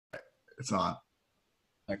It's on.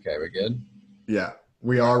 Okay, we're good. Yeah,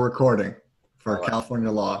 we are recording for All right.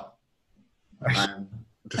 California law. I'm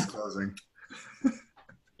disclosing.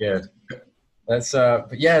 Good. That's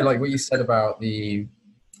but yeah, like what you said about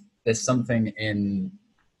there's something in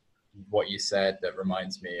what you said that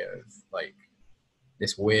reminds me of like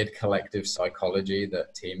this weird collective psychology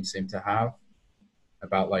that teams seem to have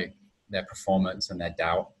about like their performance and their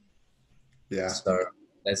doubt. Yeah, So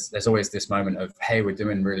there's always this moment of, hey, we're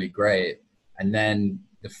doing really great, and then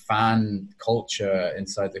the fan culture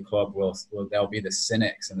inside the club will there'll be the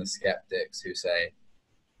cynics and the skeptics who say,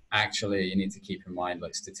 actually, you need to keep in mind,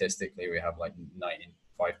 like statistically, we have like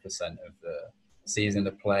 95% of the season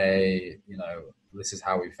to play. You know, this is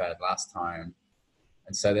how we fared last time,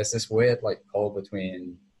 and so there's this weird like pull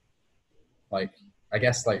between, like, I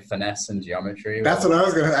guess like finesse and geometry. that's what I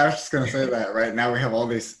was just gonna say that right now we have all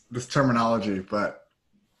this terminology, but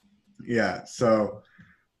yeah. So,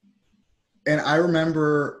 and I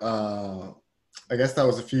remember, I guess that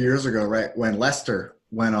was a few years ago, right, when Leicester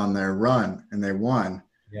went on their run and they won,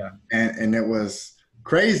 Yeah, and it was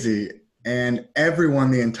crazy. And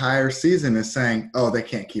everyone the entire season is saying, "Oh, they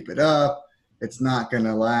can't keep it up. It's not going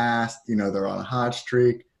to last. You know, they're on a hot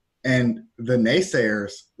streak." And the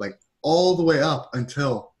naysayers, like all the way up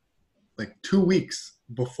until like 2 weeks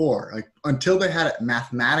before, like until they had it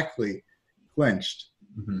mathematically clinched,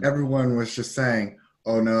 mm-hmm. everyone was just saying,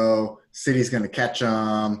 "Oh no, City's going to catch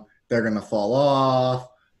them. They're going to fall off."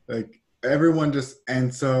 Like everyone just,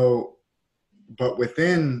 and so but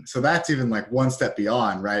within, so that's even like one step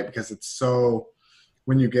beyond, right? Because it's so,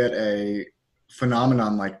 when you get a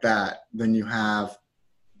phenomenon like that, then you have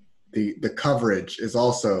the coverage is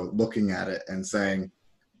also looking at it and saying,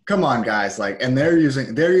 come on guys, like, and they're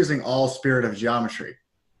using all spirit of geometry,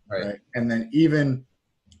 right? And then even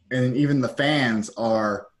the fans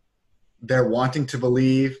are, they're wanting to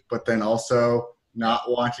believe but then also not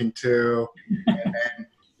wanting to. And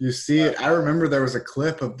you see it. I remember there was a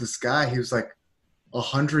clip of this guy, he was like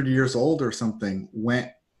 100 years old or something, went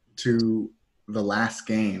to the last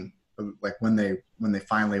game, like when they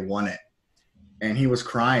finally won it, and he was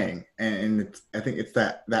crying, and I think it's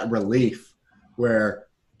that relief where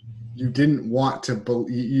you didn't want to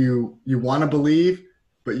you want to believe,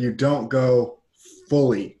 but you don't go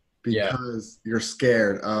fully Yeah, because you're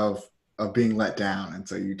scared of being let down, and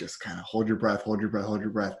so you just kind of hold your breath,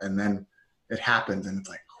 and then it happens, and it's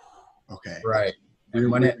like, okay, right. we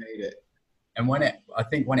And made it. I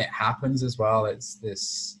think when it happens as well, it's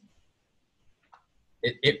this.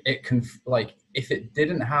 It can, like, if it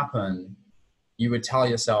didn't happen, you would tell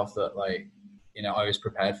yourself that, like, you know, I was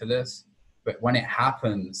prepared for this. But when it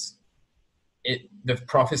happens, the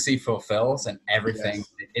prophecy fulfills and everything.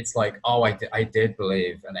 Yes. It's like, oh, I did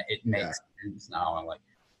believe, and it Yeah. makes sense now. I'm like,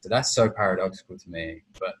 so that's so paradoxical to me.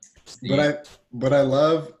 But But I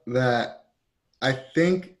love that. I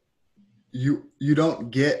think you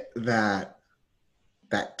don't get that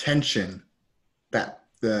tension,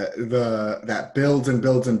 that builds and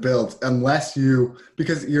builds and builds, unless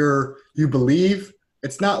because you believe.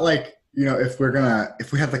 It's not like, if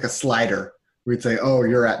we had like a slider, we'd say, oh,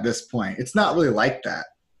 you're at this point. It's not really like that,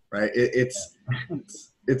 right?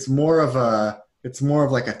 It's more of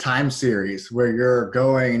like a time series where you're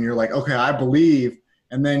going and you're like, okay, I believe,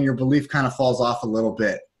 and then your belief kind of falls off a little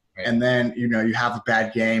bit, right. and then you have a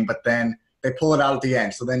bad game, but then they pull it out at the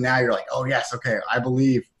end, so then now you're like, oh yes, okay, I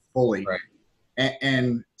believe fully. Right.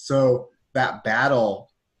 And so that battle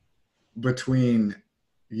between,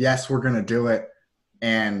 yes, we're going to do it,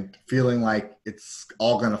 and feeling like it's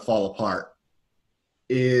all going to fall apart,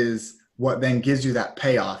 is what then gives you that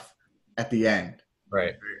payoff at the end.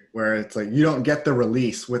 Right. Where it's like you don't get the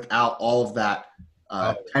release without all of that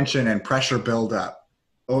tension and pressure build up.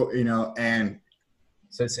 And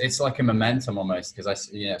so it's like a momentum almost, because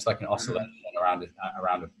it's like an oscillation around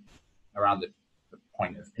the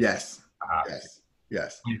point of yes, perhaps.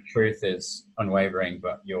 yes. Your truth is unwavering,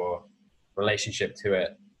 but your relationship to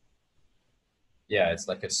it, it's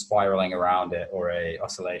like a spiraling around it or a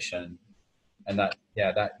oscillation, and that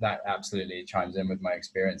absolutely chimes in with my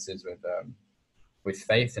experiences with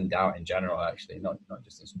faith and doubt in general. Actually, not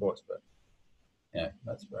just in sports, but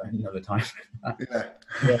that's for another time.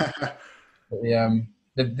 Yeah.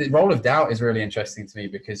 The role of doubt is really interesting to me,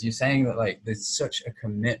 because you're saying that, like, there's such a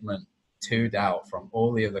commitment to doubt from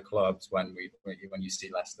all the other clubs when you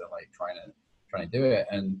see Leicester like trying to do it,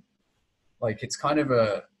 and like it's kind of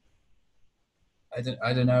I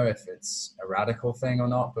don't know if it's a radical thing or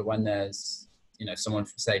not, but when there's someone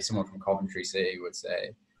from Coventry City would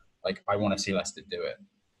say, like, I want to see Leicester do it.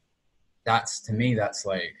 To me that's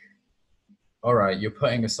like, all right, you're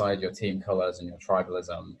putting aside your team colors and your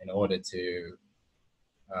tribalism in order to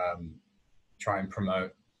um, try and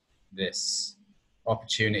promote this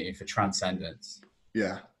opportunity for transcendence.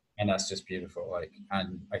 Yeah. And that's just beautiful. Like,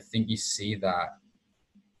 and I think you see that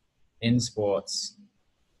in sports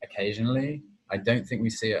occasionally. I don't think we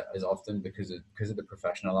see it as often because of the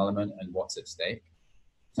professional element and what's at stake.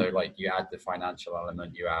 So like you add the financial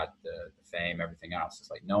element, you add the fame, everything else. It's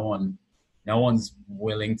like no one's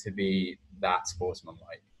willing to be that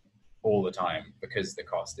sportsman-like all the time because the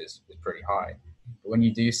cost is pretty high. But when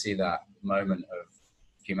you do see that moment of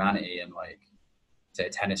humanity in like say a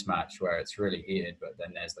tennis match where it's really heated, but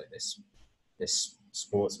then there's like this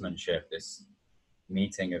sportsmanship, this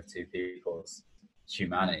meeting of two people's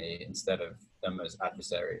humanity instead of them as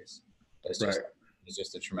adversaries. It's just Right. it's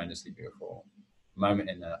just a tremendously beautiful moment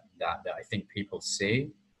in that I think people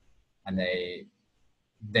see, and they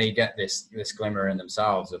get this glimmer in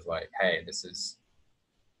themselves of like, hey, this is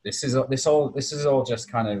all just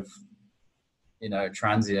kind of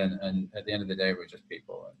transient, and at the end of the day we're just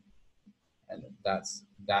people, and that's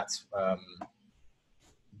I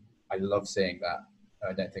love seeing that.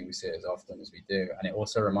 I don't think we see it as often as we do. And it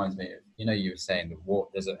also reminds me of, you were saying the war,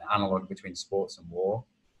 there's an analog between sports and war.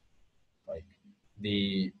 Like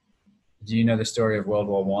do you know the story of World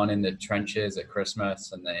War One in the trenches at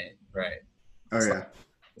Christmas? And right. Oh It's yeah. like,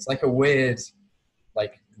 it's like a weird,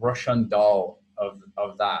 like Russian doll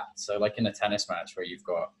of that. So like in a tennis match where you've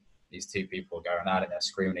got these two people going out and they're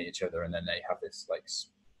screaming at each other, and then they have this like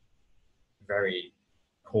very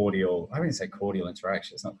cordial, I wouldn't say cordial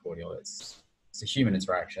interaction. It's not cordial. It's a human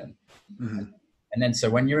interaction. Mm-hmm. And then, so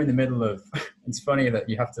when you're in the middle of, it's funny that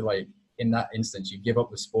you have to like, in that instance, you give up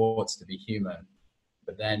the sports to be human.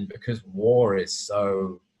 But then because war is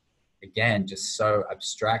so, again, just so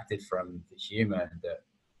abstracted from the human that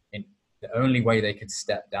the only way they could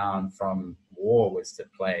step down from war was to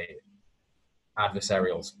play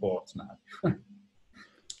adversarial sports, man.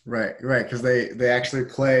 Right, right, because they actually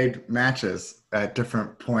played matches at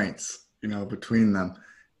different points, between them,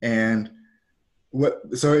 and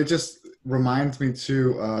so it just reminds me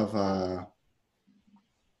too of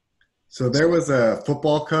so there was a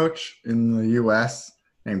football coach in the U.S.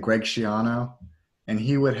 named Greg Schiano, and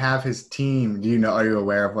he would have his team. Are you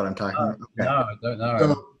aware of what I'm talking about? No, Okay. I don't know.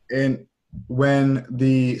 So when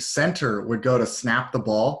the center would go to snap the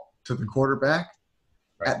ball to the quarterback,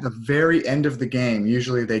 Right. at the very end of the game,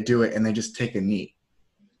 usually they do it and they just take a knee.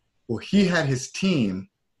 Well, he had his team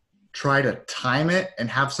try to time it and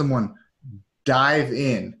have someone dive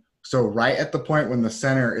in. So right at the point when the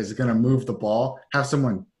center is going to move the ball, have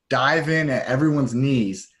someone dive in at everyone's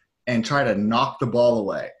knees and try to knock the ball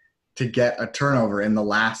away to get a turnover in the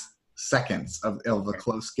last seconds of a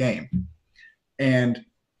close game. And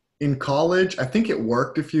in college, I think it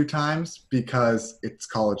worked a few times because it's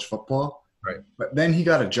college football. Right. But then he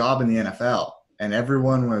got a job in the NFL, and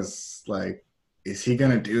everyone was like, is he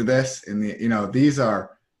going to do this? And the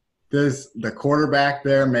quarterback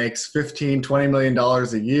there makes $15-20 million a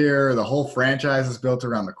year. The whole franchise is built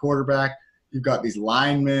around the quarterback. You've got these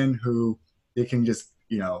linemen who they can just,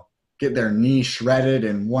 get their knee shredded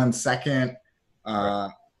in 1 second.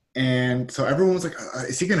 And so everyone was like,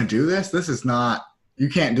 is he going to do this? This is not, you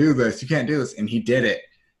can't do this. You can't do this. And he did it.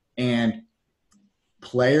 And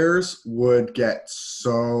players would get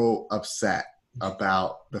so upset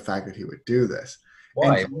about the fact that he would do this.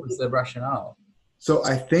 Why? And What was the rationale? so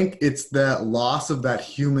I think it's the loss of that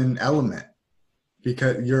human element,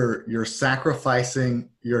 because you're sacrificing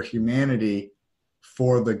your humanity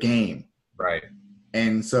for the game. Right.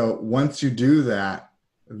 And so once you do that,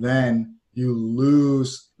 then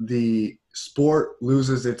the sport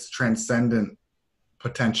loses its transcendent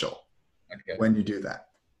potential when you do that.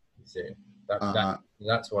 I see.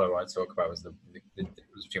 That's what I want to talk about, was the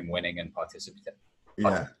difference between winning and participation.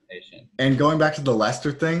 Yeah. And going back to the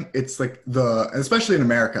Lester thing, it's like especially in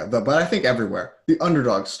America, but I think everywhere, the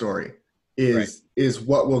underdog story is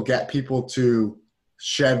what will get people to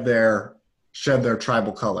shed their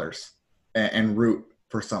tribal colors and root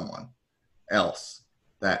for someone else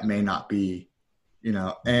that may not be,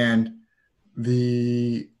 and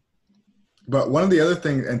but one of the other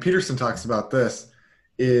things, and Peterson talks about this,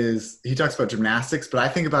 is he talks about gymnastics, but I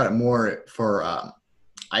think about it more for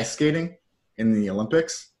ice skating in the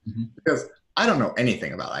Olympics, because I don't know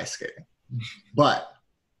anything about ice skating, but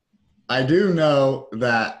I do know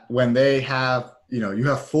that when they have, you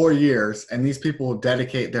have 4 years, and these people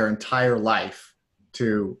dedicate their entire life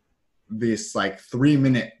to this like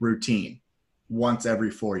 3-minute routine once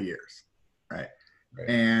every 4 years, right?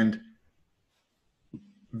 And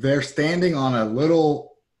they're standing on a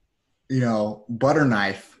little, butter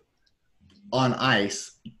knife on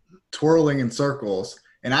ice, twirling in circles,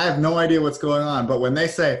 and I have no idea what's going on. But when they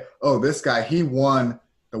say, "Oh, this guy, he won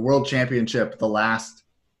the world championship the last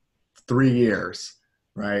 3 years,"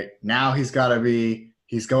 right? Now he's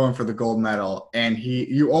going for the gold medal, and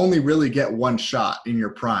you only really get one shot in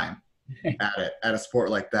your prime at a sport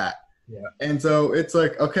like that. Yeah. And so it's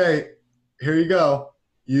like, okay, here you go.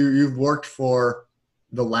 You've worked for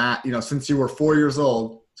since you were 4 years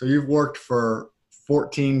old. So you've worked for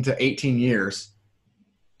 14 to 18 years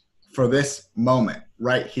for this moment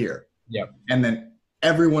right here. Yep. And then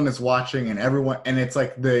everyone is watching and it's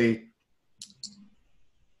like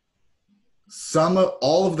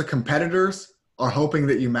all of the competitors are hoping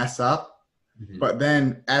that you mess up. Mm-hmm. But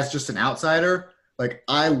then as just an outsider, like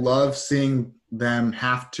I love seeing them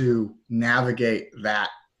have to navigate that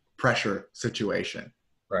pressure situation.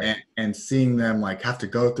 Right. And seeing them like have to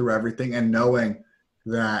go through everything and knowing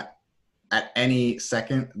that at any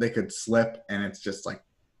second they could slip and it's just like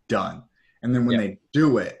done. And then when they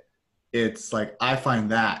do it, it's like, I find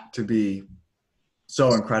that to be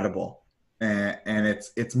so incredible. And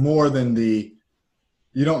it's more than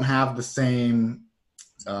you don't have the same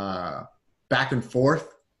back and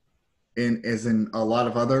forth as in a lot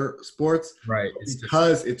of other sports. Right.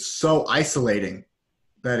 It's so isolating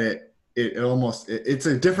that it's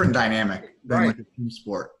a different dynamic than like a team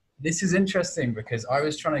sport. This is interesting because I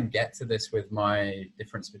was trying to get to this with my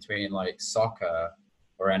difference between like soccer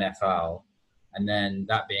or NFL and then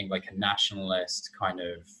that being like a nationalist kind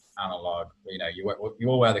of analog. You know, you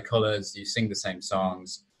all wear the colors, you sing the same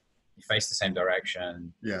songs, you face the same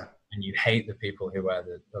direction. Yeah. And you hate the people who wear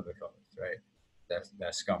the other colors, right?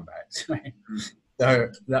 They're scumbags, right?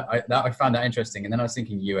 So I found that interesting. And then I was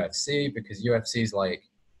thinking UFC, because UFC is like,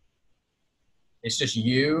 it's just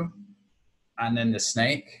you and then the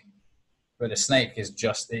snake, but the snake is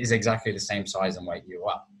exactly the same size and weight you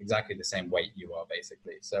are, exactly the same weight you are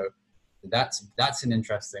basically. So that's an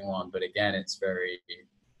interesting one. But again, there's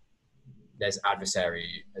an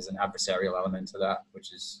adversarial element to that,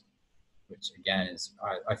 which again is,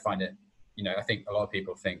 I find it, you know, I think a lot of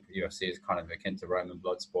people think UFC is kind of akin to Roman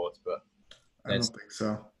blood sports, but I don't think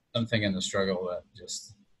so. Something in the struggle that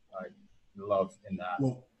just I love in that.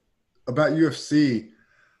 Well, about UFC,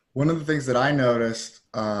 one of the things that I noticed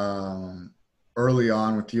early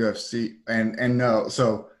on with UFC,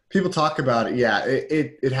 so people talk about it. Yeah,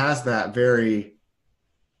 it has that very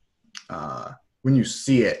when you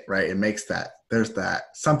see it, right? It makes there's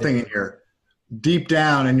that something in your deep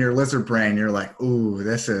down in your lizard brain. You're like, ooh,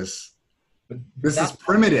 this is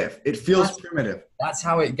primitive. It feels primitive. That's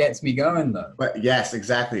how it gets me going, though. But yes,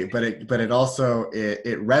 exactly. But it also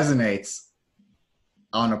it resonates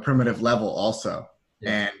on a primitive level also.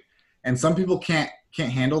 Yeah. And some people can't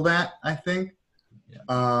handle that, I think.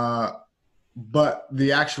 Yeah. But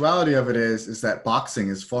the actuality of it is that boxing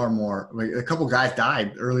is far more, like a couple guys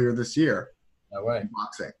died earlier this year. No way. In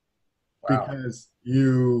boxing. Wow. Because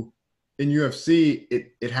in UFC,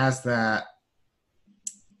 it has that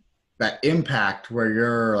impact where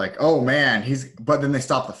you're like, oh man, but then they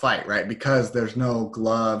stop the fight, right? Because there's no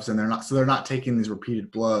gloves and they're not taking these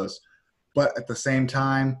repeated blows. But at the same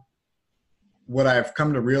time, what I've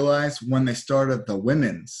come to realize when they started the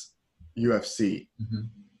women's UFC, mm-hmm.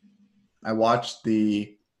 I watched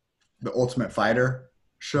the Ultimate Fighter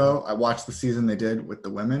show. I watched the season they did with the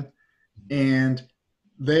women, and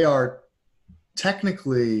they are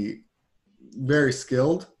technically very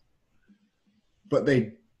skilled, but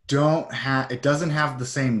it doesn't have the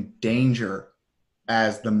same danger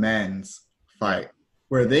as the men's fight,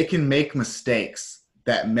 where they can make mistakes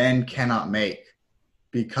that men cannot make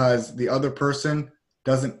because the other person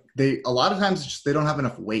a lot of times it's just they don't have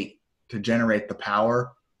enough weight to generate the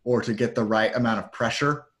power or to get the right amount of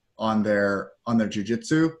pressure on their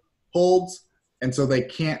jiu-jitsu holds, and so they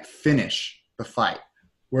can't finish the fight.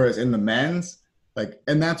 Whereas in the men's,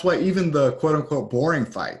 and that's why even the quote unquote boring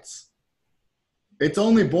fights, it's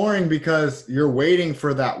only boring because you're waiting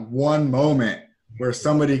for that one moment where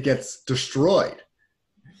somebody gets destroyed.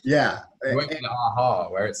 Yeah. Where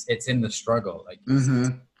it's in the struggle, mm-hmm.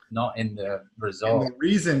 It's not in the result.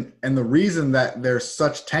 And the reason that there's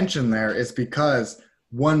such tension there is because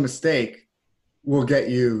one mistake will get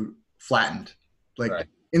you flattened, right.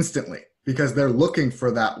 Instantly, because they're looking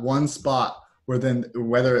for that one spot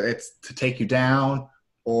whether it's to take you down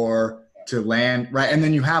or to land, right? And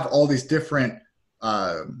then you have all these different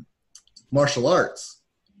martial arts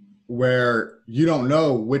where you don't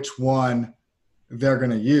know which one they're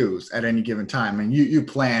going to use at any given time. And you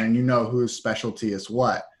plan and you know whose specialty is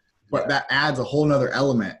what, but that adds a whole nother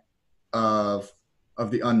element of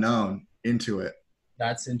the unknown into it.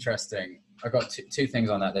 That's interesting. got two things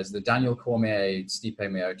on that. There's the Daniel Cormier Stipe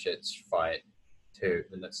Miocic fight,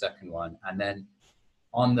 the second one, and then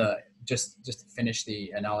on the just to finish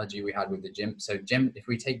the analogy we had with the gym. So if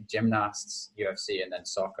we take gymnasts, UFC, and then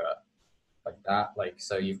soccer, like that, like,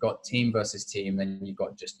 so you've got team versus team, then you've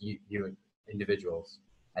got just you individuals,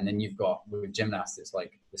 and then you've got, with gymnasts, it's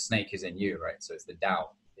like the snake is in you, right? So it's the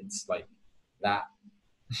doubt. It's like that.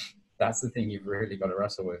 That's the thing you've really got to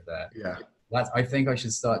wrestle with there. Yeah. I think I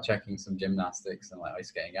should start checking some gymnastics and like ice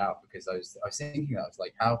skating out, because I was thinking, I was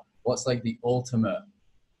like, what's like the ultimate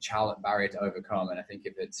challenge barrier to overcome? And I think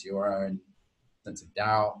if it's your own sense of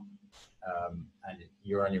doubt, and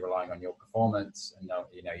you're only relying on your performance, and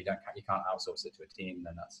you can't outsource it to a team,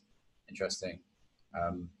 then that's interesting.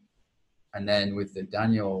 And then with the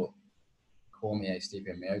Daniel Cormier Stipe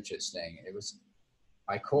Miocic thing,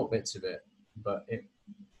 I caught bits of it, but it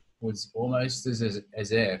was almost as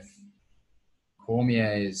if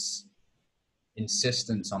Cormier's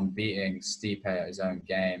insistence on beating Stipe at his own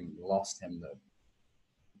game lost him the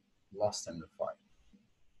fight,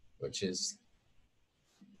 which is,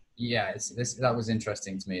 that was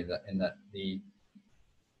interesting to me, that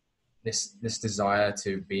this desire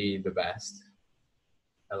to be the best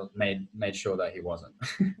made sure that he wasn't.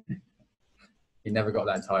 He never got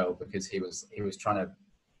that title because he was trying to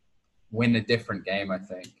win a different game, I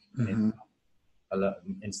think,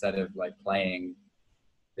 instead of like playing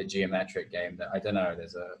the geometric game. That, I don't know,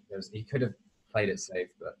 he could have played it safe,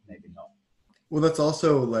 but maybe not. Well, that's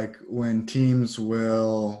also like when teams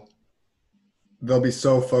they'll be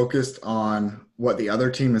so focused on what the other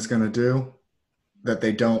team is going to do that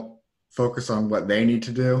they don't focus on what they need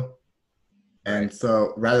to do. And right.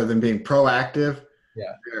 So rather than being proactive,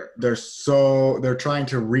 they're trying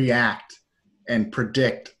to react and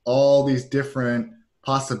predict all these different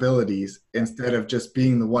possibilities instead of just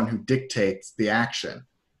being the one who dictates the action.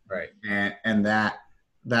 Right. And that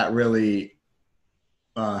really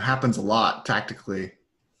happens a lot tactically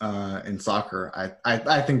in soccer.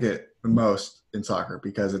 I think it the most in soccer,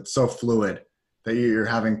 because it's so fluid that you're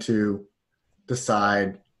having to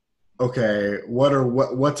decide, okay,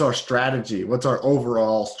 what's our strategy? What's our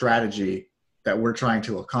overall strategy that we're trying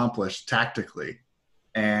to accomplish tactically?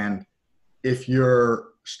 And if your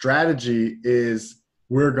strategy is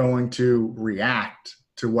we're going to react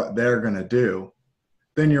to what they're going to do,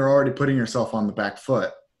 then you're already putting yourself on the back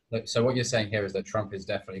foot. So what you're saying here is that Trump is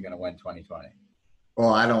definitely going to win 2020.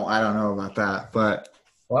 Well, I don't know about that, but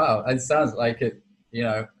wow, it sounds like it. You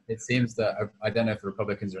know, it seems that I don't know if the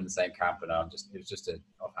Republicans are in the same camp or not. It was just an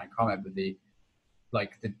offhand comment, but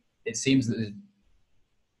it seems that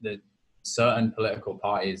the certain political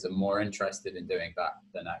parties are more interested in doing that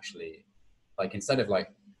than actually, like, instead of like,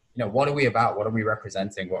 you know, what are we about? What are we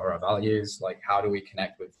representing? What are our values? Like, how do we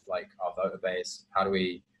connect with like our voter base? How do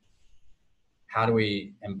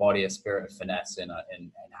we embody a spirit of finesse in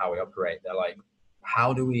how we operate? They're like,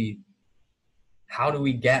 how do we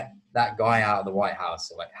get that guy out of the White House?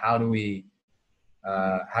 So like, how do we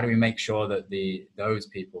make sure that those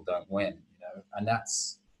people don't win? You know, and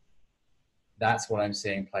that's what I'm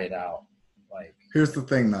seeing played out. Like, here's the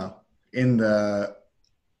thing though, in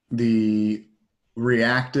the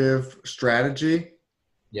reactive strategy,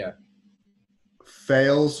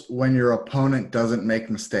 fails when your opponent doesn't make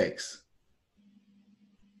mistakes.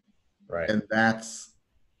 Right. And that's,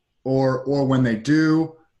 or when they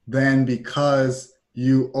do, then because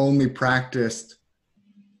you only practiced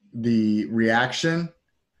the reaction,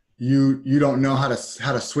 you don't know how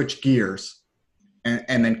to switch gears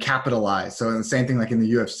and then capitalize. So the same thing like in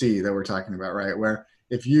the UFC that we're talking about, right? Where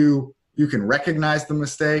if you can recognize the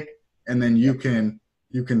mistake and then you can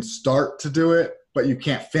start to do it, but you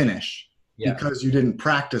can't finish because you didn't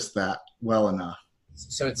practice that well enough.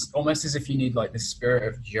 So it's almost as if you need like the spirit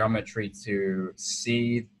of geometry to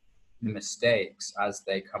see the mistakes as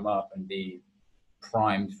they come up and be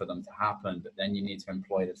primed for them to happen, but then you need to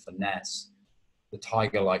employ the finesse, the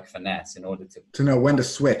tiger-like finesse, in order to know when to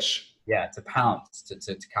switch. Yeah, to pounce,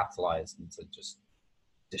 to capitalize, and to just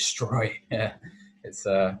destroy. Yeah, it's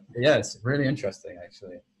really interesting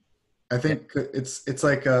actually. I think it's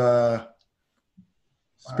like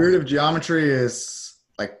spirit of geometry is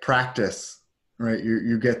like practice, right?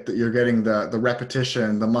 You're getting the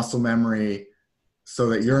repetition, the muscle memory, so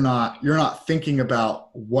that you're not thinking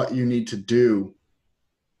about what you need to do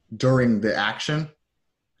during the action.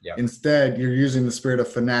 Yeah. Instead, you're using the spirit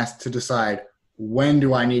of finesse to decide, when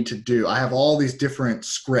do I need to do? I have all these different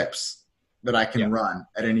scripts that I can run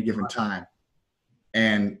at any given time.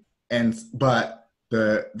 But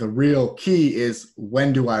the real key is,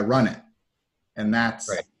 when do I run it? And that's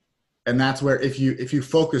where if you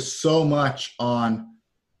focus so much on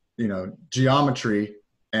geometry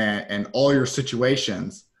and all your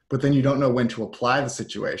situations, but then you don't know when to apply the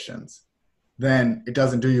situations, then it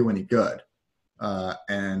doesn't do you any good.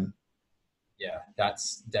 And yeah,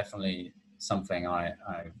 that's definitely something I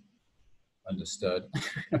understood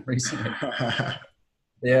recently.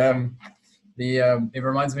 It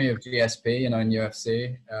reminds me of GSP, in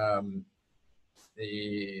UFC.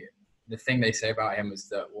 The thing they say about him was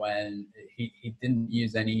that when he didn't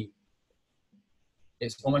use any,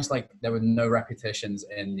 it's almost like there were no repetitions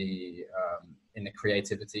in the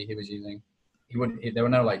creativity he was using. There were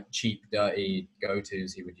no like cheap, dirty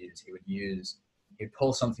go-tos he would use. He'd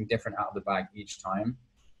pull something different out of the bag each time.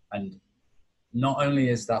 And not only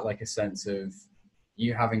is that like a sense of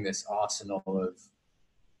you having this arsenal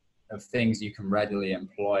of things you can readily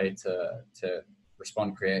employ to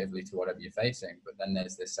respond creatively to whatever you're facing, but then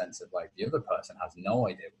there's this sense of like the other person has no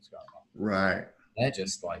idea what's going on. Right. They're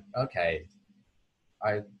just like, okay,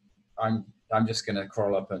 I'm just gonna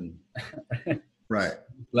crawl up and right,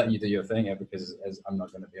 let you do your thing here because I'm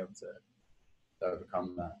not gonna be able to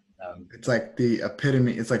overcome that. It's like the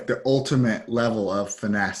epitome. It's like the ultimate level of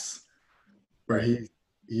finesse, where right.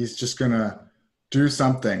 he's just gonna do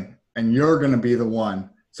something, and you're gonna be the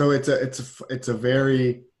one. So it's a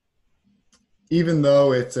very, even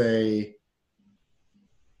though it's a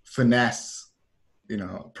finesse,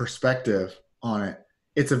 perspective on it,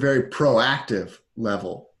 it's a very proactive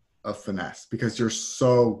level of finesse because you're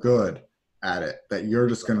so good at it that you're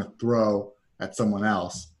just going to throw at someone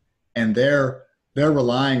else, and they're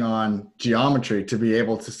relying on geometry to be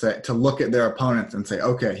able to look at their opponents and say,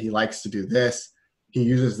 okay, he likes to do this, he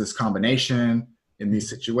uses this combination in these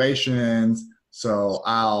situations, so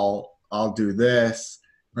I'll do this,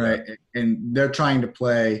 right? Yeah. And they're trying to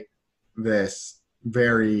play this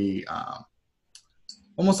very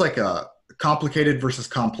almost like a complicated versus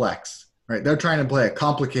complex, right? They're trying to play a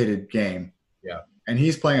complicated game. Yeah. And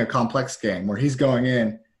he's playing a complex game where he's going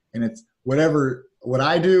in and it's what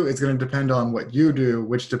I do is going to depend on what you do,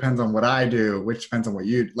 which depends on what I do, which depends on what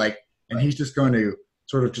you like. And right. He's just going to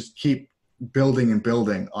sort of just keep building and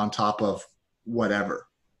building on top of whatever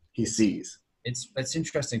he sees. It's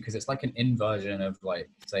interesting because it's like an inversion of like,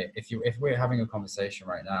 say, if we're having a conversation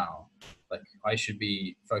right now, like I should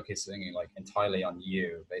be focusing like entirely on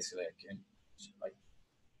you, basically like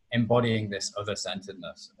embodying this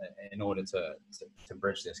other-centeredness in order to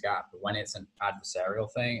bridge this gap. But when it's an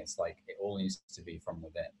adversarial thing, it's like it all needs to be from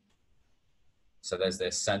within. So there's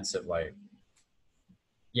this sense of like,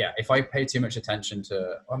 yeah, if I pay too much attention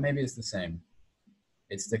to, or maybe it's the same.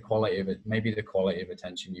 It's the quality of it, maybe the quality of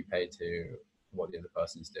attention you pay to what the other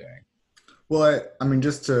person's doing. Well, I mean,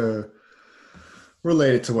 just to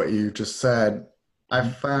relate it to what you just said, I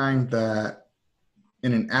find that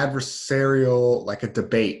in an adversarial, like a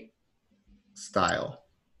debate style,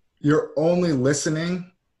 you're only listening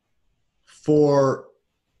for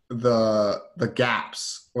the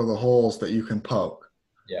gaps or the holes that you can poke.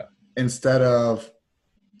 Yeah. Instead of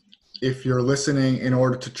if you're listening in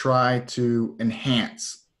order to try to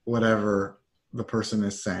enhance whatever the person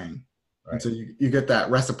is saying. Right. And so you get that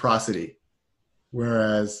reciprocity.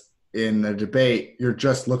 Whereas in a debate, you're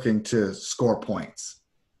just looking to score points.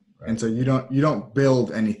 Right. And so you don't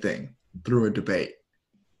build anything through a debate,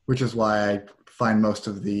 which is why I find most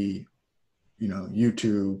of the,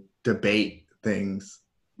 YouTube debate things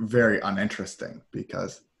very uninteresting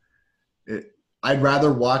because I'd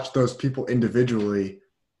rather watch those people individually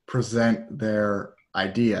present their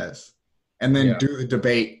ideas and then do the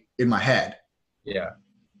debate in my head. Yeah.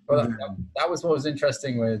 Well, that was what was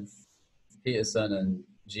interesting with Peterson and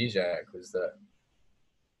Zizek was that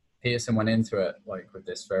Peterson went into it like with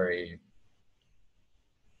this very,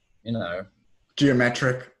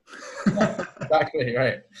 geometric. Exactly,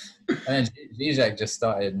 right. And then Zizek just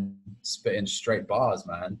started spitting straight bars,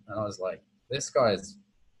 man. And I was like, this guy's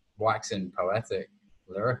waxing poetic,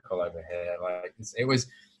 lyrical over here. Like it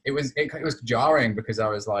was jarring because I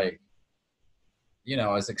was like, I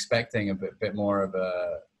was expecting a bit more of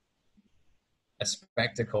a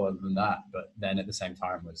spectacle than that, but then at the same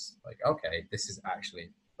time was like, okay, this is actually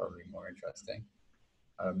probably more interesting.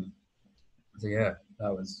 So yeah,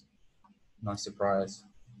 that was a nice surprise.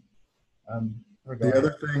 The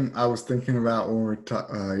other thing I was thinking about when we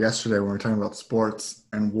were yesterday when we were talking about sports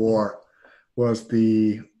and war was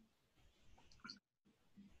the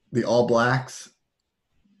All Blacks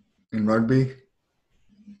in rugby.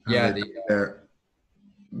 Yeah, their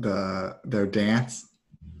dance.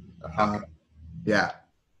 Yeah,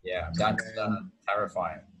 that's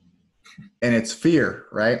terrifying. And it's fear,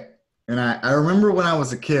 right? And I remember when I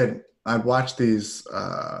was a kid, I'd watch these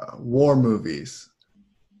war movies,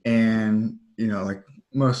 and like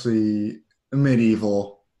mostly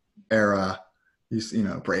medieval era, you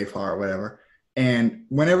know, Braveheart or whatever. And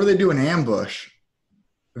whenever they do an ambush,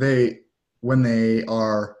 they when they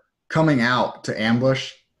are coming out to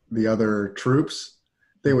ambush the other troops,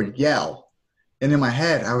 they Hmm. would yell. And in my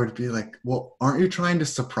head, I would be like, "Well, aren't you trying to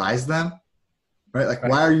surprise them? Right? Like, Right.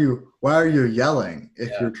 why are you yelling if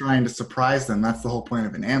Yeah. you're trying to surprise them? That's the whole point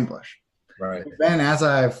of an ambush." Right. But then, as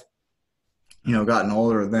I've gotten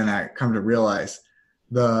older, then I come to realize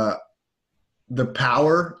the the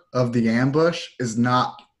power of the ambush is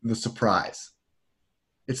not the surprise;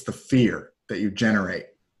 it's the fear that you generate,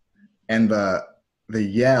 and the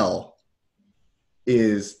yell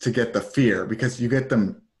is to get the fear because you get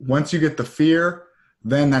them once you get the fear,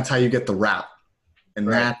 then that's how you get the rout, and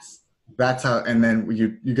Right. that's how, and then you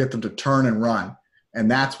get them to turn and run, and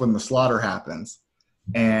that's when the slaughter happens.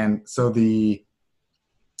 And so the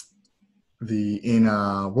in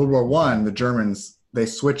World War I, the Germans, they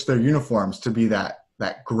switched their uniforms to be that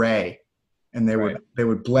gray, and Right. they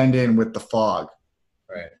would blend in with the fog.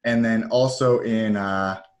 Right. And then also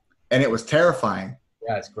and it was terrifying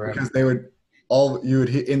Yeah, it's because grim. they would all you would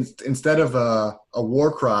hit instead of a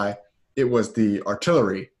war cry, it was the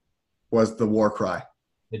artillery was the war cry.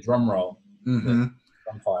 The drum roll, the Hmm.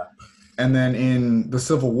 drum fire. And then in the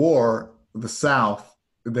Civil War, the South,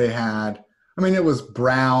 they had, I mean, it was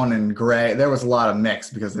brown and gray. There was a lot of mix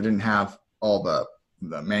because they didn't have all the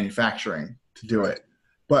manufacturing to do Right. it.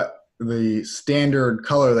 But the standard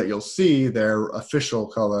color that you'll see, their official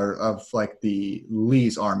color of like the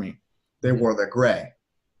Lee's army, they Hmm. wore the gray.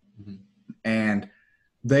 Hmm. And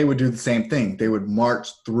they would do the same thing. They would march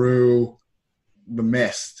through the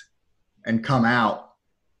mist and come out.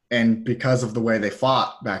 And because of the way they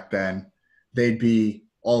fought back then, they'd be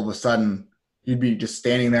all of a sudden, you'd be just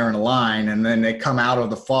standing there in a line, and then they come out of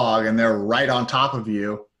the fog and they're right on top of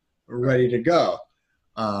you, Right. ready to go.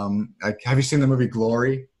 Have you seen the movie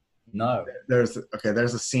Glory? No. There's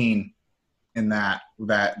a scene in that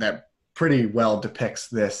pretty well depicts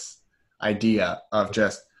this idea of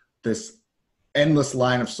just this endless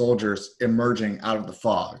line of soldiers emerging out of the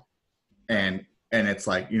fog, and it's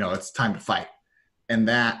like, it's time to fight.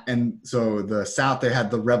 And so the South, they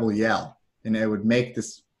had the rebel yell, and it would make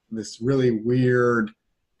this really weird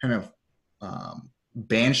kind of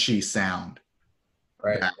banshee sound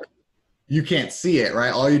Right. that you can't see it,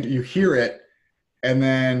 right? All you hear it, and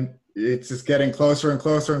then it's just getting closer and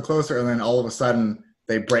closer and closer, and then all of a sudden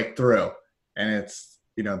they break through, and it's,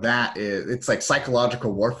 it's like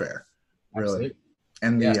psychological warfare, really. Absolutely.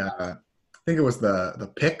 And Yeah. I think it was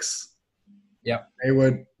the Picts. Yep.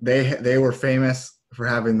 They were famous for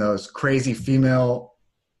having those crazy female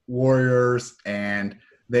warriors, and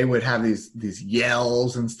they would have these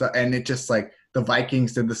yells and stuff, and it just like the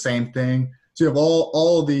Vikings did the same thing. So you have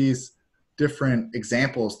all these different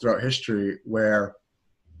examples throughout history where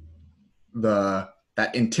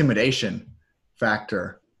that intimidation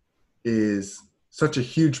factor is such a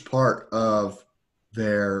huge part of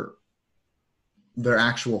their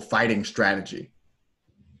actual fighting strategy.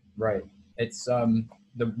 Right. It's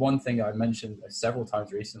the one thing I mentioned several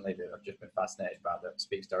times recently that I've just been fascinated about that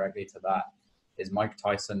speaks directly to that is Mike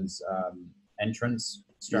Tyson's entrance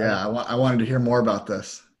strategy. Yeah, I wanted to hear more about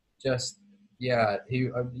this. Just yeah, he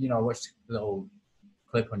I watched a little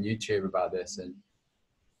clip on YouTube about this, and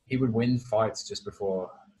he would win fights just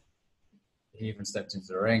before he even stepped into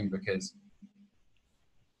the ring because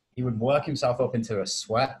he would work himself up into a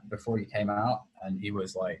sweat before he came out, and he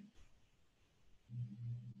was like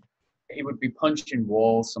he would be punching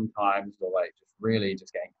walls sometimes, or like just really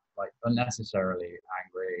just getting like unnecessarily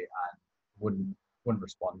angry and wouldn't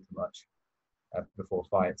respond to much before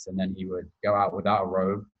fights, and then he would go out without a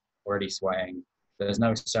robe, already sweating. There's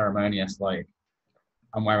no ceremonious like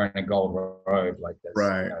I'm wearing a gold robe, like there's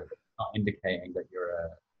Right. not indicating that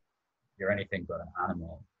you're anything but an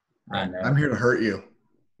animal. Right. And I'm here to hurt you.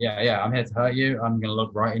 yeah, I'm here to hurt you. I'm gonna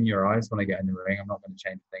look right in your eyes when I get in the ring. I'm not gonna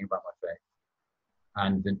change a thing about my face.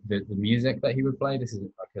 And the music that he would play, this is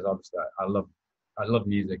because obviously I love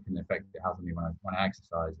music and the effect it has on me when I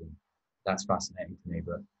exercise, and that's fascinating to me.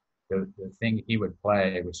 But the thing he would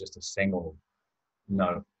play was just a single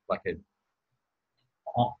note, like a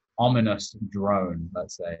ominous drone,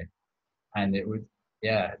 let's say, and it would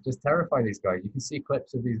just terrify these guys. You can see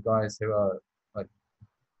clips of these guys who are like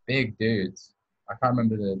big dudes. I can't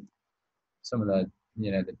remember some of the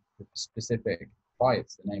specific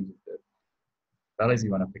fights, the names of the fellas he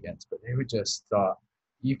went up against, but they would just start.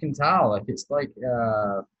 You can tell, like it's like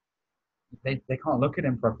they can't look at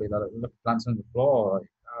him properly. They look glance on the floor,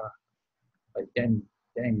 like getting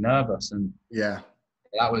nervous, and Yeah.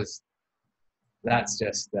 that was that's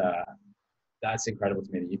just that's incredible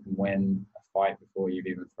to me, that you can win a fight before you've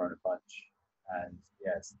even thrown a punch. And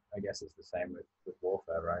yes, I guess it's the same with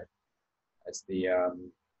warfare, right? It's the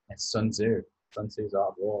it's Sun Tzu. Sun Tzu's art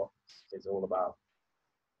of war is all about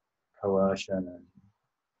coercion and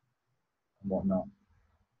whatnot.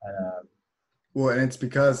 Well, and it's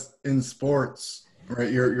because in sports,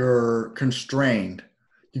 right, you're constrained.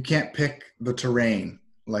 You can't pick the terrain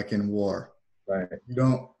like in war. Right.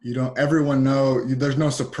 You don't everyone there's no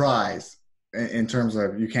surprise in terms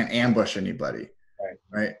of you can't ambush anybody.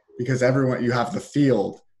 Right? Because you have the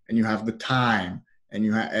field and you have the time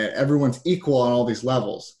and everyone's equal on all these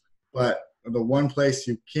levels. But the one place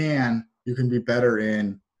you can be better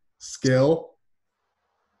in skill.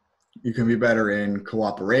 You can be better in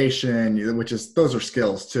cooperation, those are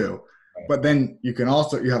skills too. Right. But then you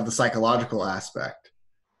have the psychological aspect,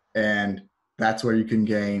 and that's where you can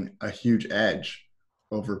gain a huge edge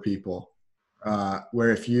over people.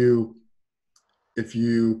 Where if you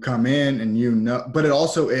come in and but it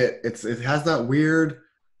has that weird,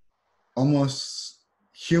 almost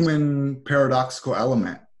human paradoxical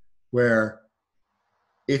element where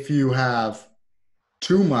if you have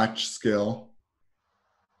too much skill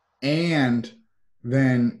and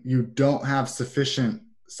then you don't have sufficient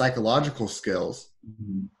psychological skills,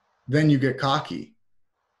 then you get cocky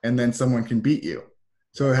and then someone can beat you.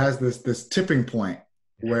 So it has this tipping point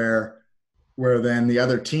where then the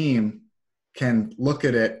other team can look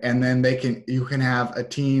at it, and then you can have a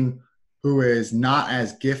team who is not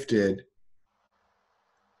as gifted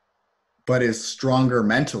but is stronger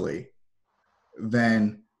mentally,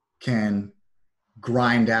 then can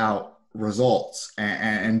grind out results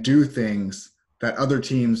and do things that other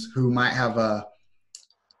teams who might have a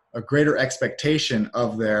greater expectation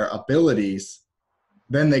of their abilities,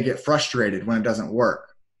 then they get frustrated when it doesn't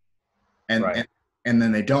work. And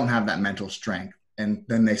then they don't have that mental strength. And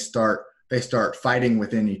then they start fighting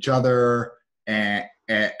within each other, and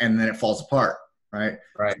then it falls apart. Right.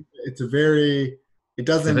 It's it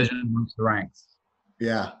doesn't division amongst the ranks.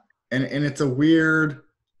 Yeah. And it's a weird,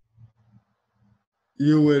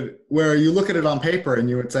 where you look at it on paper and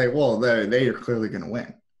you would say, well, they are clearly going to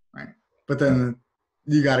win. Right. But then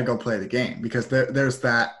you got to go play the game, because there's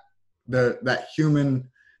that human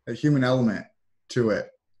element to it.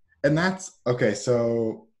 And that's okay.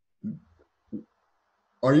 So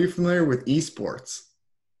are you familiar with esports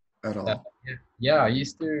at all? Yeah, I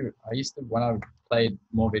used to when I played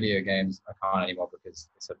more video games. I can't anymore because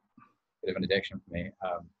it's a bit of an addiction for me.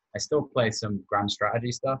 I still play some grand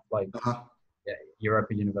strategy stuff, like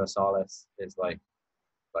Europa Universalis is like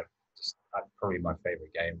just probably my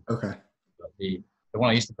favorite game. Okay. But the one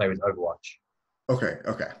I used to play was Overwatch. Okay.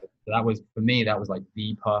 So that was, for me, that was like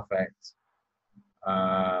the perfect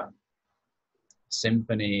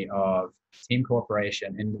symphony of team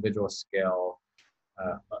cooperation, individual skill,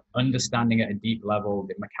 understanding at a deep level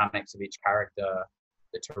the mechanics of each character,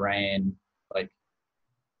 the terrain, like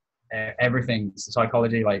everything,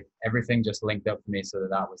 psychology, like everything just linked up for me, so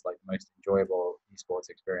that was like the most enjoyable esports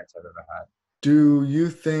experience I've ever had. Do you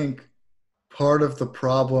think part of the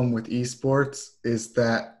problem with esports is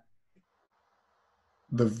that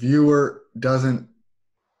the viewer doesn't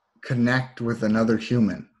connect with another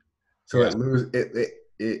human? So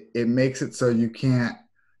it makes it so you can't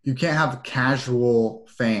have casual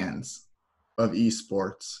fans of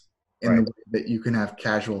esports in the way that you can have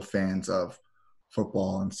casual fans of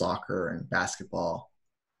football and soccer and basketball,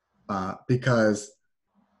 because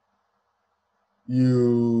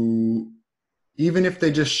even if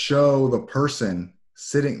they just show the person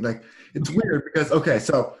sitting, like, it's weird because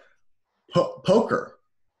so poker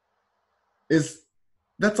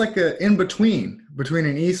that's like a in between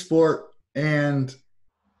an esport and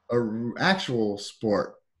a actual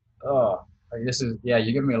sport. Oh, this is you're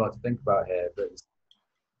giving me a lot to think about here,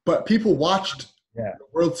 but people watched the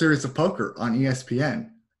World Series of Poker on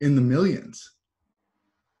ESPN in the millions,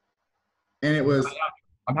 and it was.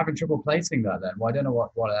 I'm having trouble placing that then. Well, I don't know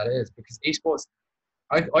what that is, because esports,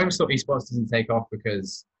 I always thought esports doesn't take off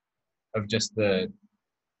because of just the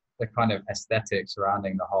kind of aesthetic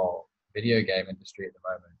surrounding the whole video game industry at the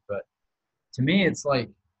moment. But to me, it's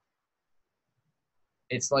like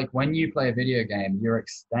when you play a video game, you're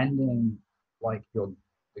extending like a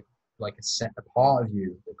part of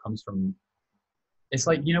you that comes from. It's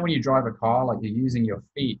like, when you drive a car, like you're using your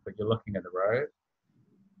feet, but you're looking at the road,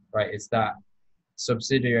 right? It's that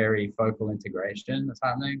subsidiary focal integration that's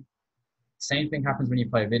happening. Same thing happens when you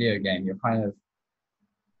play a video game. You're kind of,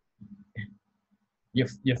 you're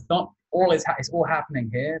not it's all happening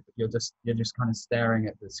here, but you're just kind of staring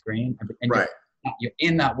at the screen, and you're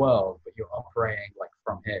in that world, but you're operating like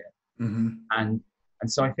from here. Mm-hmm. And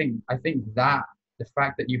And so I think that the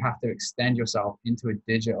fact that you have to extend yourself into a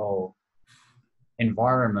digital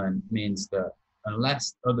environment means that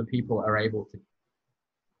unless other people are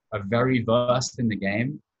very versed in the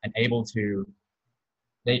game and able to,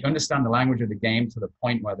 they understand the language of the game to the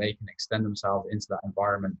point where they can extend themselves into that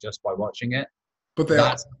environment just by watching it. But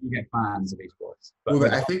That's how you get fans of esports. But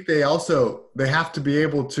well, I think they have to be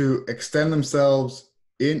able to extend themselves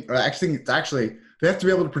in, or actually, they have to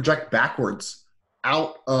be able to project backwards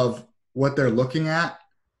out of what they're looking at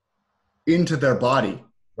into their body.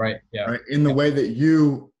 right, yeah, right? In the way that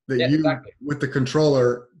you exactly. with the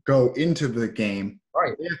controller go into the game,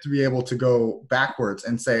 Right. they have to be able to go backwards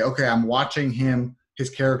and say, okay, I'm watching his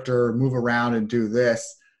character move around and do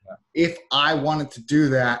this. Yeah. If I wanted to do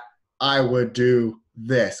that, I would do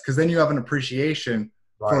this, because then you have an appreciation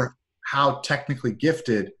for how technically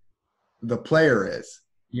gifted the player is.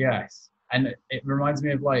 Yes. And it reminds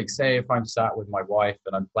me of, like, say if I'm sat with my wife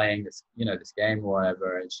and I'm playing this, this game or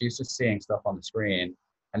whatever, and she's just seeing stuff on the screen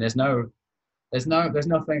and there's nothing.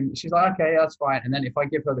 She's like, okay, that's fine. And then if I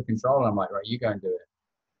give her the control, I'm like, right, you go and do it.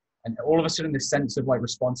 And all of a sudden this sense of like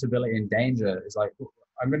responsibility and danger is like,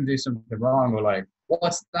 I'm going to do something wrong. Or like,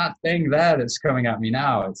 what's that thing there that's coming at me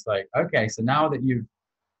now? It's like, okay, so now that you've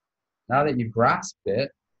grasped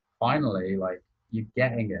it, finally, like, you're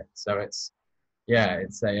getting it. So it's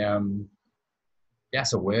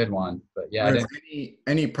a weird one, but yeah.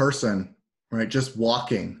 Any person, right, just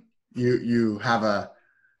walking, you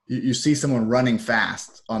see someone running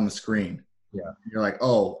fast on the screen. Yeah. You're like,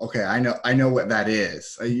 oh, okay, I know what that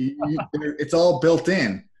is. It's all built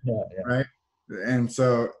in, right? And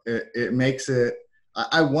so it makes it.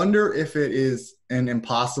 I wonder if it is an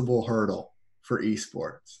impossible hurdle for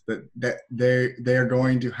esports that they are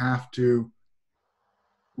going to have to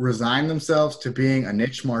resign themselves to being a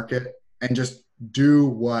niche market and just do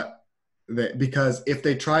because if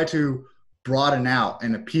they try to broaden out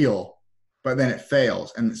and appeal, but then it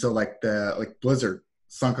fails. And so like Blizzard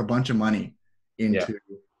sunk a bunch of money into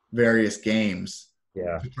various games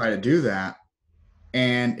to try to do that,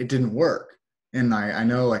 and it didn't work. And I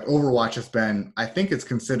know like Overwatch has been, I think it's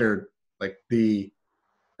considered like the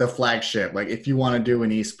flagship. Like if you want to do an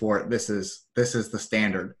esport, this is the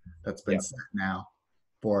standard that's been set now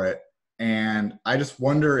for it. And I just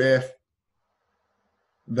wonder if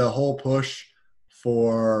the whole push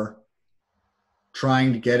for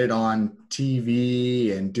trying to get it on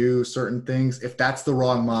TV and do certain things, if that's the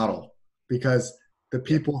wrong model, because the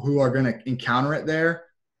people who are going to encounter it there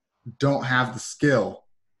don't have the skill.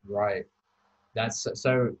 Right. That's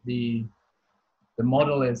so the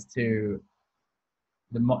model is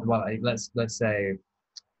let's say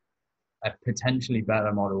a potentially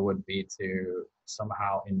better model would be to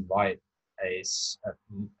somehow invite a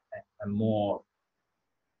more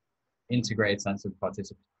integrated sense of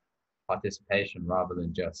participation rather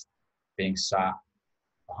than just being sat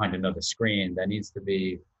behind another screen. There needs to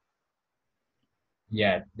be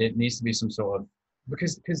some sort of,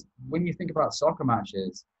 because when you think about soccer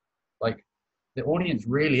matches, like, the audience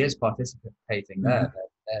really is participating there.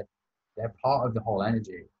 Mm-hmm. They're part of the whole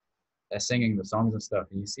energy. They're singing the songs and stuff,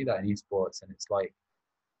 and you see that in esports, and it's like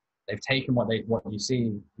they've taken what you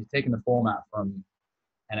see. You've taken the format from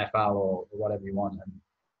NFL or whatever you want and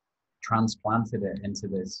transplanted it into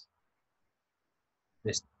this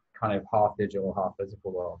kind of half digital, half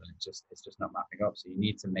physical world, and it's just not mapping up. So you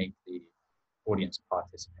need to make the audience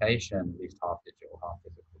participation at least half digital, half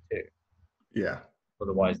physical too. Yeah.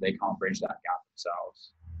 Otherwise, they can't bridge that gap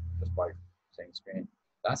themselves just by seeing screen.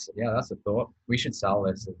 That's a thought. We should sell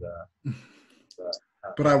this as a.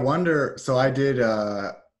 But I wonder. So I did.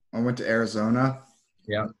 I went to Arizona.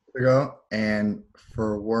 Yeah. Ago, and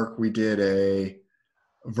for work we did a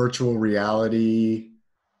virtual reality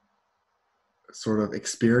sort of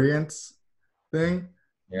experience thing,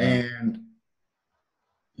 and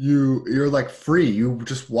you're like free. You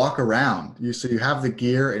just walk around. So you have the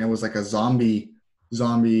gear, and it was like a zombie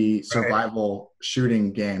survival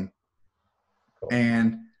shooting game. Cool.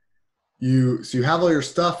 And you have all your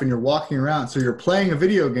stuff and you're walking around. So you're playing a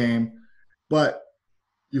video game, but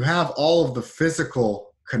you have all of the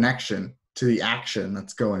physical connection to the action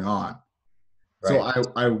that's going on. Right.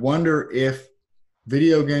 So I wonder if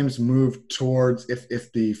video games move towards, if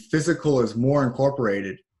the physical is more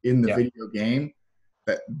incorporated in the video game,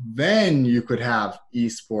 that then you could have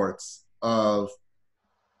esports of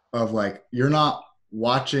like, you're not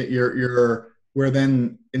watching, you're where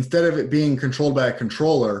then instead of it being controlled by a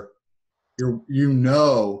controller,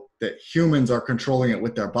 that humans are controlling it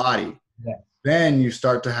with their body. Yeah. Then you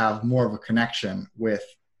start to have more of a connection with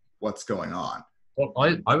what's going on. Well,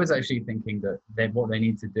 I was actually thinking that what they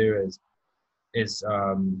need to do is is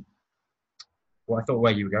well, I thought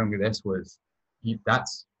where you were going with this was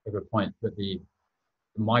that's a good point. But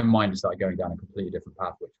my mind started going down a completely different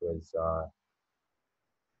path, which was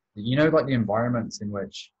like the environments in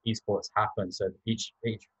which esports happen. So each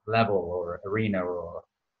level or arena or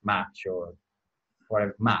match or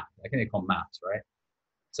whatever map, I think they call maps, right?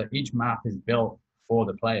 So each map is built for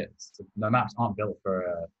the players. So the maps aren't built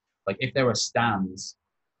for like if there were stands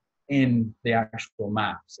in the actual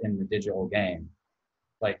maps in the digital game,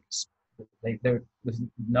 like there's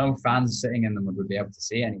no fans sitting in them would be able to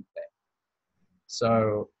see anything.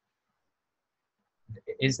 So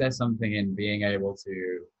is there something in being able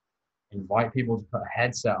to invite people to put a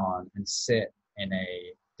headset on and sit in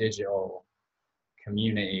a digital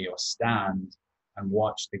community or stand and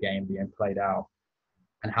watch the game being played out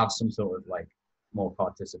and have some sort of like more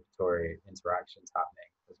participatory interactions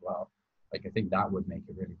happening as well? Like, I think that would make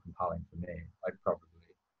it really compelling for me. I'd probably,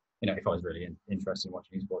 if I was really interested in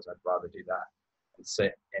watching esports, I'd rather do that and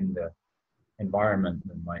sit in the environment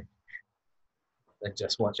than like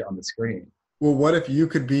just watch it on the screen. Well, what if you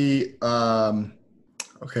could be,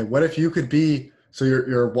 okay, what if you could be, so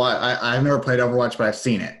you're I've never played Overwatch, but I've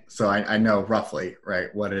seen it. So I know roughly,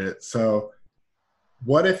 right, what it is. So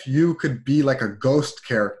what if you could be like a ghost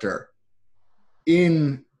character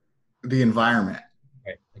in the environment?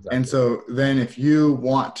 Right, exactly. And so then if you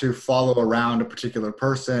want to follow around a particular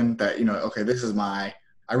person that, okay,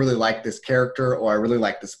 I really like this character, or I really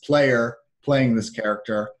like this player playing this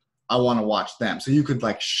character, I want to watch them. So you could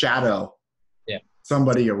like shadow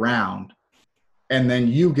somebody around, and then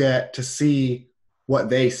you get to see what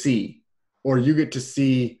they see, or you get to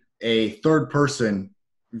see a third person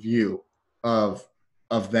view of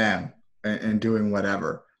them and doing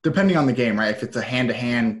whatever, depending on the game, right? If it's a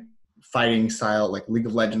hand-to-hand fighting style, like League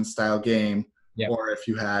of Legends style game, or if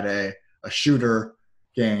you had a shooter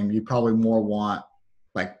game, you probably more want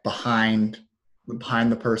like behind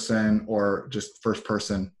the person or just first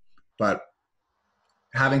person. But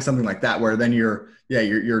having something like that where then you're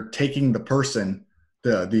taking the person,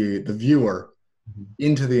 the viewer,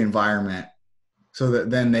 into the environment so that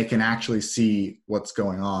then they can actually see what's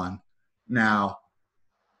going on. Now,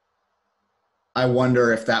 I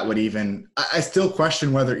wonder if that would even, I still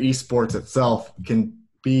question whether esports itself can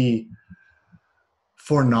be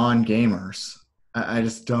for non-gamers. I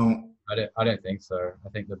just don't. I don't think so. I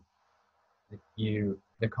think the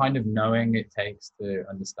kind of knowing it takes to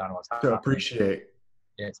understand what's happening. To appreciate.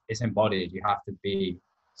 It's embodied. You have to be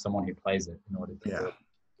someone who plays it in order to feel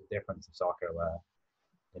the difference of soccer, where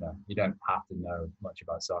you don't have to know much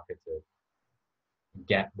about soccer to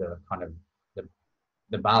get the kind of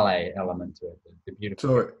the ballet element to it, the beautiful.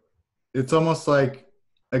 So it's almost like,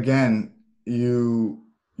 again, you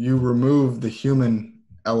remove the human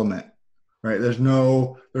element, right? There's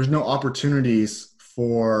no opportunities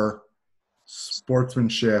for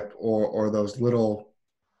sportsmanship or those little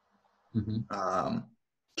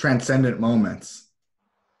transcendent moments,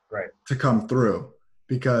 right, to come through,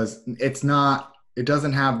 because it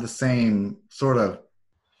doesn't have the same sort of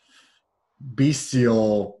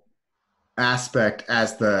bestial aspect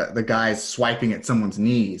as the guys swiping at someone's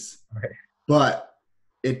knees, right. But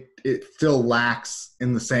it still lacks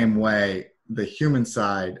in the same way the human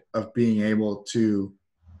side of being able to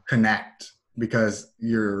connect, because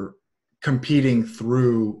you're competing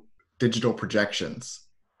through digital projections,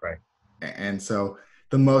 right? And so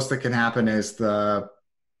the most that can happen is the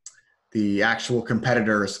actual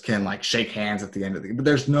competitors can like shake hands at the end of the game, but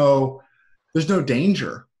there's no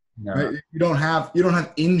danger. No. Right? You don't have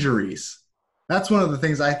injuries. That's one of the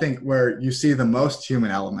things I think where you see the most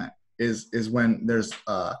human element is when there's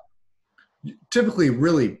typically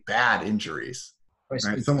really bad injuries,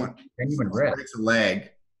 right? Someone breaks a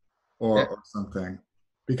leg or something,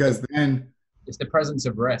 because then it's the presence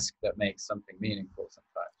of risk that makes something meaningful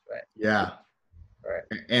sometimes, right? Yeah. Right.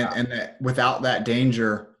 And that without that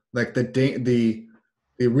danger, like the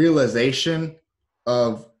realization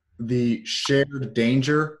of the shared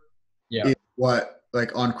danger is what,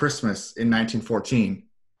 like on Christmas in 1914,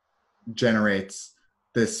 generates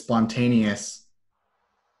this spontaneous,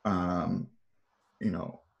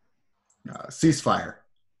 ceasefire.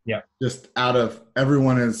 Yeah. Just out of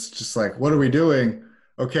everyone is just like, what are we doing?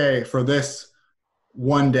 Okay, for this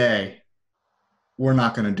one day, we're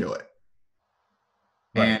not going to do it.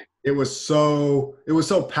 Right. And it was so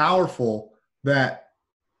powerful that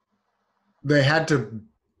they had to,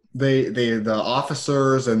 the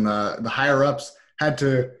officers and the higher ups had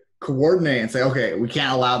to coordinate and say, okay, we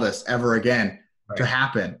can't allow this ever again to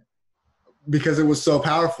happen, because it was so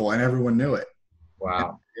powerful and everyone knew it.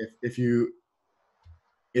 Wow. And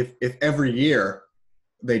if every year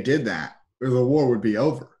they did that, the war would be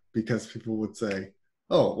over because people would say,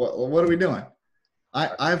 "Oh, what are we doing?"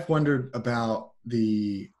 I've wondered about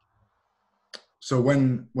so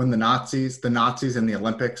when the Nazis in the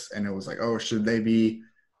Olympics, and it was like, oh, should they be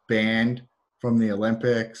banned from the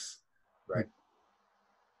Olympics? Right.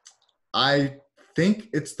 I think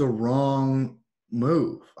it's the wrong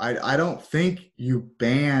move. I don't think you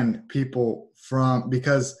ban people from,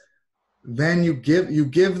 because then you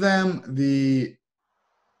give them the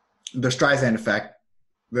Streisand effect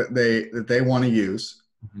that they want to use,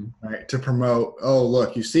 right, to promote. Oh,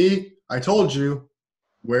 look, you see, I told you,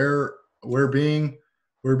 we're being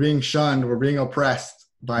shunned, we're being oppressed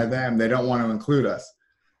by them. They don't want to include us.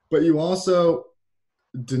 But you also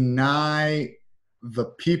deny the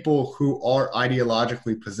people who are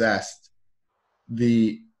ideologically possessed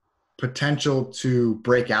the potential to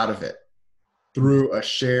break out of it through a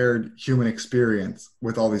shared human experience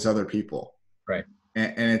with all these other people. Right.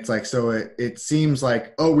 And it's like, so it seems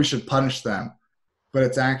like, oh, we should punish them, but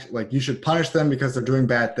it's actually like, you should punish them because they're doing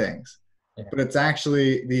bad things. Yeah. But it's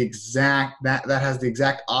actually that has the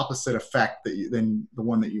exact opposite effect than the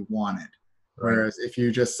one that you wanted. Right. Whereas if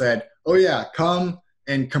you just said, oh yeah, come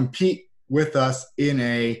and compete with us in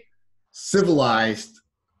a civilized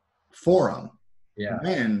forum, yeah,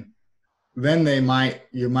 then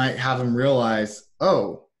you might have them realize,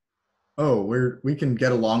 oh, we can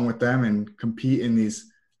get along with them and compete in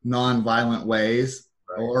these non-violent ways,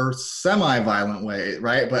 right, or semi-violent ways,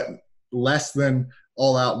 right? But less than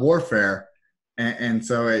all-out warfare. And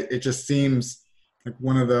so it just seems like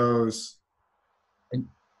one of those, and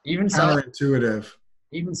even counterintuitive.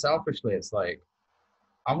 Even selfishly, it's like,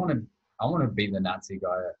 I want to be the Nazi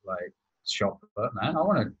guy at like shop put, man.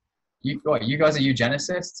 You guys are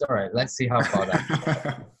eugenicists? All right, let's see how far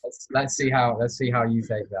that. let's see how you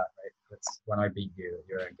take that. Right? That's when I beat you.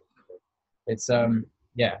 It's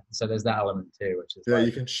yeah. So there's that element too, which is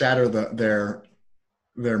you can shatter their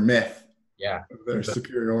myth. Yeah. Their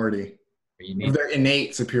superiority. Their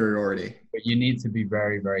innate superiority. But you need to be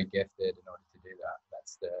very, very gifted in order to do that.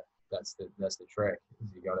 That's the trick.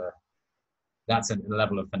 You gotta. That's a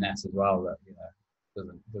level of finesse as well that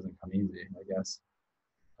doesn't come easy, I guess.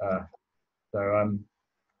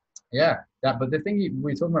 Yeah, that. But the thing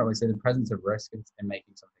we talking about, we say the presence of risk in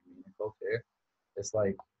making something meaningful too. It's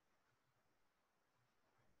like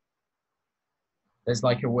there's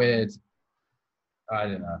like a weird, I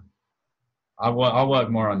don't know. I'll work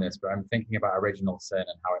more on this, but I'm thinking about original sin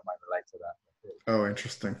and how it might relate to that. Oh,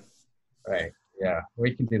 interesting. Right. Yeah,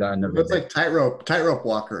 we can do that another day. It's like tightrope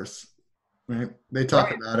walkers. Right? They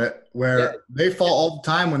talk about it where they fall all the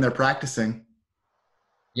time when they're practicing.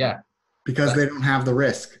 Yeah. Because they don't have the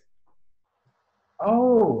risk.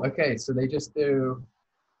 Oh, okay. So they just do.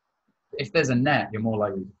 If there's a net, you're more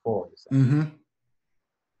likely to fall. Mm-hmm.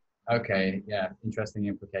 Okay. Yeah. Interesting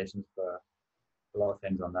implications for a lot of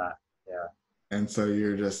things on that. Yeah. And so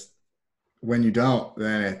you're just, when you don't,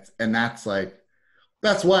 then that's why,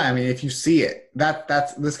 I mean, if you see it,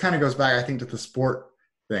 this kind of goes back, I think, to the sport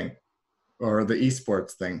thing or the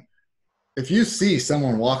esports thing. If you see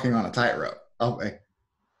someone walking on a tightrope,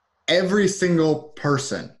 every single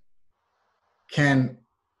person can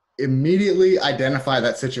immediately identify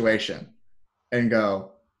that situation and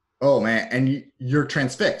go, oh man, and you're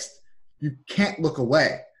transfixed. You can't look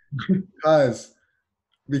away because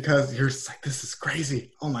you're just like, this is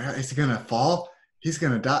crazy. Oh my God, is he gonna fall? He's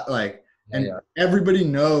gonna die. Everybody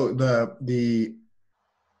know the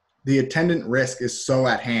attendant risk is so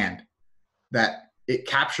at hand that it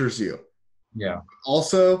captures you. Yeah.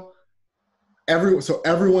 Also,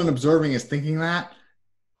 everyone observing is thinking that,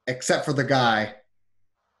 except for the guy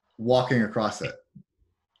walking across it.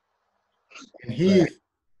 And he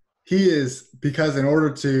is, because in order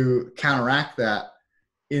to counteract that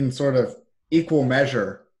in sort of equal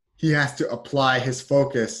measure, he has to apply his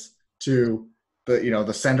focus to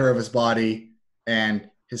the center of his body and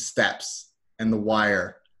his steps and the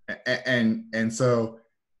wire. And so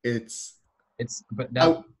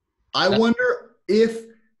I wonder if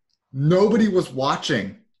nobody was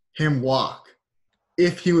watching him walk,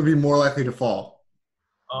 if he would be more likely to fall.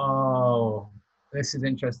 Oh, this is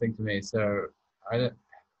interesting to me. So,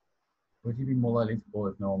 would you be more likely to fall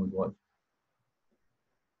if no one was watching?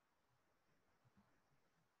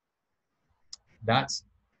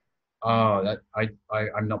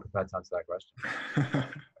 I'm not prepared to answer that question.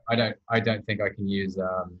 I don't think I can use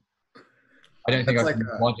I don't think I can use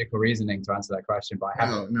logical reasoning to answer that question, but I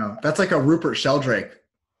have. No, that's like a Rupert Sheldrake,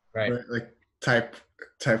 right? Like type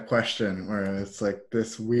question where it's like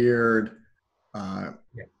this weird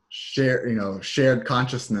shared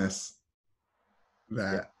consciousness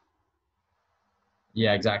that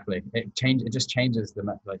Yeah, exactly. It just changes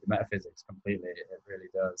like the metaphysics completely. It really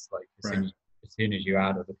does. Like Right. as soon as you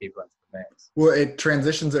add other people into the mix. Well, it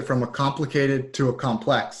transitions it from a complicated to a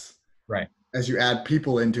complex Right. as you add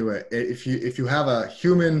people into it. If you have a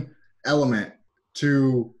human element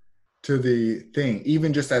to the thing,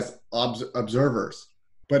 even just as observers,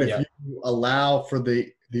 but if Yeah. you allow for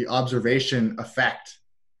the observation effect,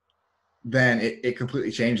 then it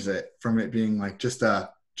completely changes it from it being like just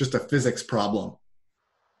a physics problem.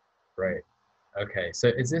 Right. Okay. So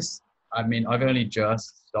is this? I mean, I've only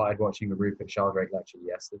just started watching the Rupert Sheldrake lecture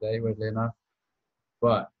yesterday, weirdly enough.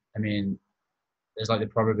 But I mean, there's like the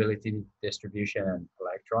probability distribution and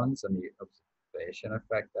electrons and the observation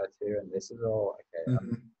effect there too. And this is all okay.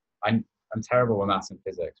 Mhm. I'm terrible with maths and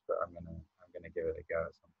physics, but I'm gonna give it a go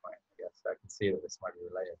at some point. I guess I can see that this might be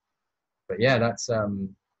related. But yeah, that's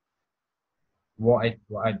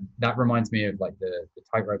that reminds me of like the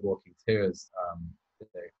tightrope walking too, is the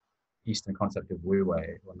Eastern concept of wu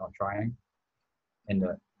wei or not trying, in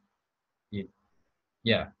that you,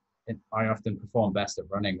 yeah, I often perform best at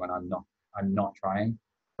running when I'm not trying.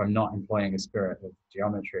 If I'm not employing a spirit of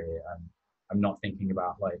geometry, and I'm not thinking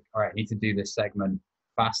about like, all right, I need to do this segment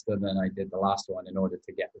faster than I did the last one in order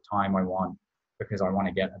to get the time I want because I want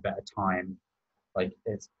to get a better time. Like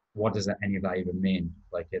it's what does any of that even mean?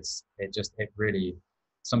 Like it really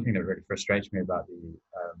something that really frustrates me about the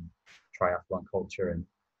triathlon culture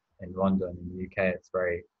in London in the UK.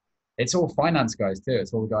 It's all finance guys too.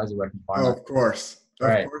 It's all the guys who work in Oh, finance. of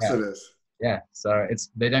Right. course Yeah. it is. Yeah. So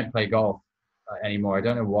they don't play golf anymore. I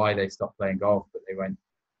don't know why they stopped playing golf, but they went.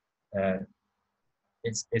 Uh,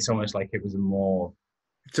 it's almost like it was a more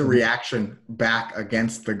It's a reaction back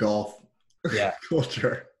against the golf yeah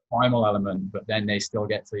culture. primal element, but then they still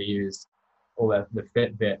get to use all the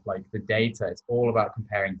Fitbit, like the data. It's all about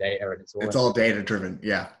comparing data, and it's all It's all data driven.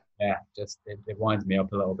 Yeah. yeah. Just it winds me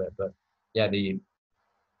up a little bit, but yeah, the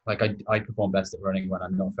like I perform best at running when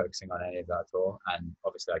I'm not focusing on any of that at all, and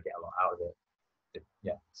obviously I get a lot out of it.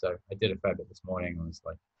 Yeah, so I did a fair bit this morning. And was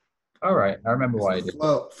like, all right, I remember It's why the I did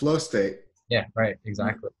it. flow state. Yeah, right,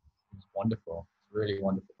 exactly. It's wonderful. It's a really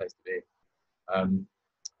wonderful place to be. Um,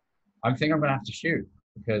 I think I'm gonna have to shoot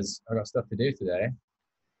because I got stuff to do today.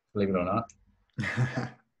 Believe it or not.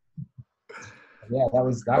 Yeah, that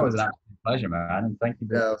was an absolute pleasure, man, and Yeah,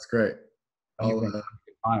 that's great. thank you for I'll a good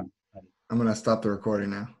time. And I'm gonna stop the recording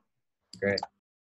now. great.